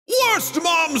Worst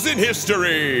moms in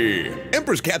history!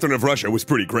 Empress Catherine of Russia was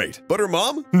pretty great, but her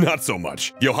mom? Not so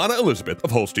much. Johanna Elizabeth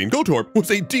of Holstein-Gottorp was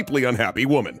a deeply unhappy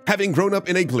woman. Having grown up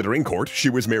in a glittering court,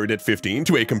 she was married at 15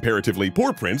 to a comparatively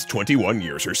poor prince 21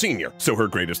 years her senior, so her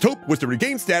greatest hope was to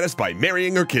regain status by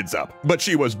marrying her kids up. But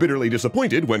she was bitterly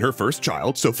disappointed when her first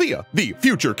child, Sophia, the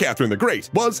future Catherine the Great,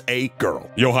 was a girl.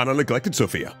 Johanna neglected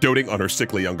Sophia, doting on her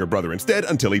sickly younger brother instead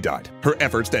until he died. Her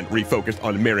efforts then refocused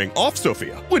on marrying off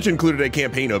Sophia, which included a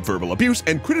campaign of verbal abuse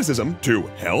and criticism to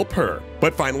help her.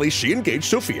 But finally, she engaged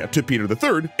Sophia to Peter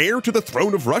III, heir to the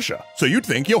throne of Russia. So you'd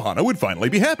think Johanna would finally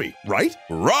be happy, right?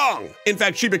 Wrong! In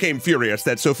fact, she became furious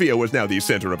that Sophia was now the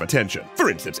center of attention. For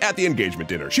instance, at the engagement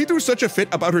dinner, she threw such a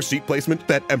fit about her seat placement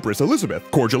that Empress Elizabeth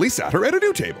cordially sat her at a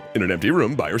new table in an empty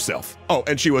room by herself. Oh,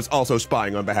 and she was also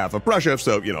spying on behalf of Prussia,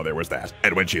 so, there was that.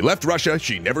 And when she left Russia,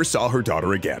 she never saw her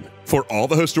daughter again. For all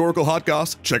the historical hot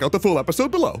goss, check out the full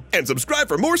episode below, and subscribe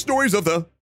for more stories of the